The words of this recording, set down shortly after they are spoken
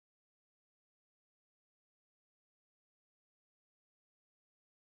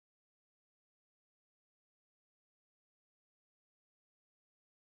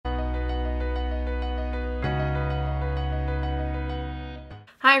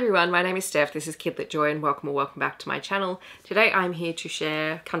Hi everyone, my name is Steph, this is Kidlit Joy and welcome back to my channel. Today I'm here to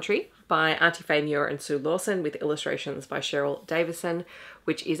share Country by Aunty Fay Muir and Sue Lawson with illustrations by Cheryl Davison,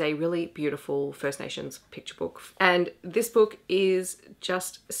 which is a really beautiful First Nations picture book. And this book is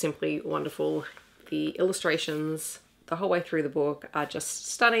just simply wonderful. The illustrations the whole way through the book are just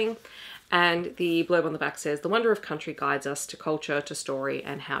stunning, and the blurb on the back says, "The wonder of country guides us to culture, to story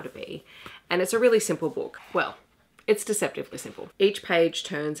and how to be." And it's a really simple book. Well, it's deceptively simple. Each page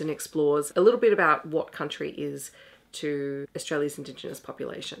turns and explores a little bit about what country is to Australia's Indigenous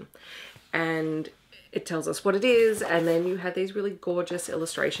population. And it tells us what it is, and then you have these really gorgeous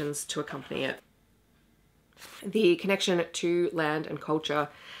illustrations to accompany it. The connection to land and culture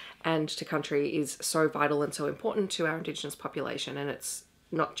and to country is so vital and so important to our Indigenous population, and it's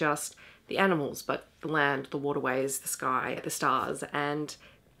not just the animals, but the land, the waterways, the sky, the stars, and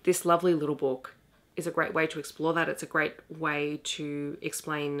this lovely little book is a great way to explore that. It's a great way to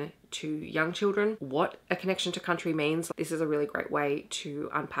explain to young children what a connection to country means. This is a really great way to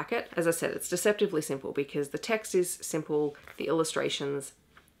unpack it. As I said, it's deceptively simple because the text is simple, the illustrations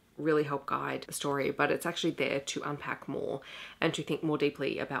really help guide the story, but it's actually there to unpack more and to think more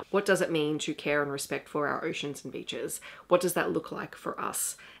deeply about what does it mean to care and respect for our oceans and beaches? What does that look like for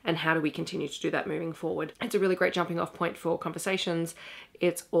us? And how do we continue to do that moving forward? It's a really great jumping off point for conversations.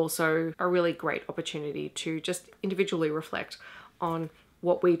 It's also a really great opportunity to just individually reflect on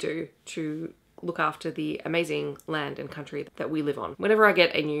what we do to look after the amazing land and country that we live on. Whenever I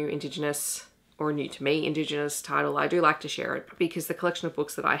get a new Indigenous or new to me Indigenous title, I do like to share it because the collection of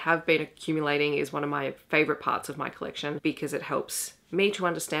books that I have been accumulating is one of my favorite parts of my collection because it helps me to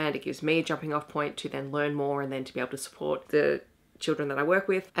understand, it gives me a jumping off point to then learn more and then to be able to support the children that I work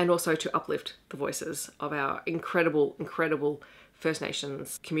with, and also to uplift the voices of our incredible First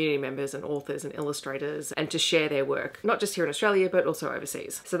Nations community members and authors and illustrators, and to share their work, not just here in Australia, but also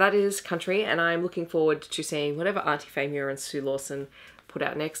overseas. So that is Country, and I'm looking forward to seeing whatever Aunty Fay Muir and Sue Lawson put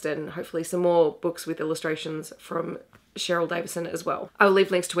out next, and hopefully some more books with illustrations from Cheryl Davison as well. I will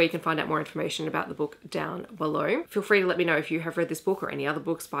leave links to where you can find out more information about the book down below. Feel free to let me know if you have read this book or any other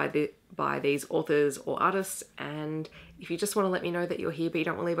books by these authors or artists, and if you just want to let me know that you're here but you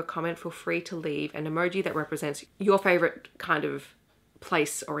don't want to leave a comment, feel free to leave an emoji that represents your favorite kind of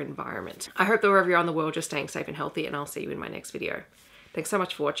place or environment. I hope that wherever you're on the world, you're staying safe and healthy, and I'll see you in my next video. Thanks so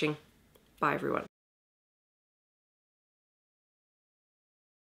much for watching. Bye everyone.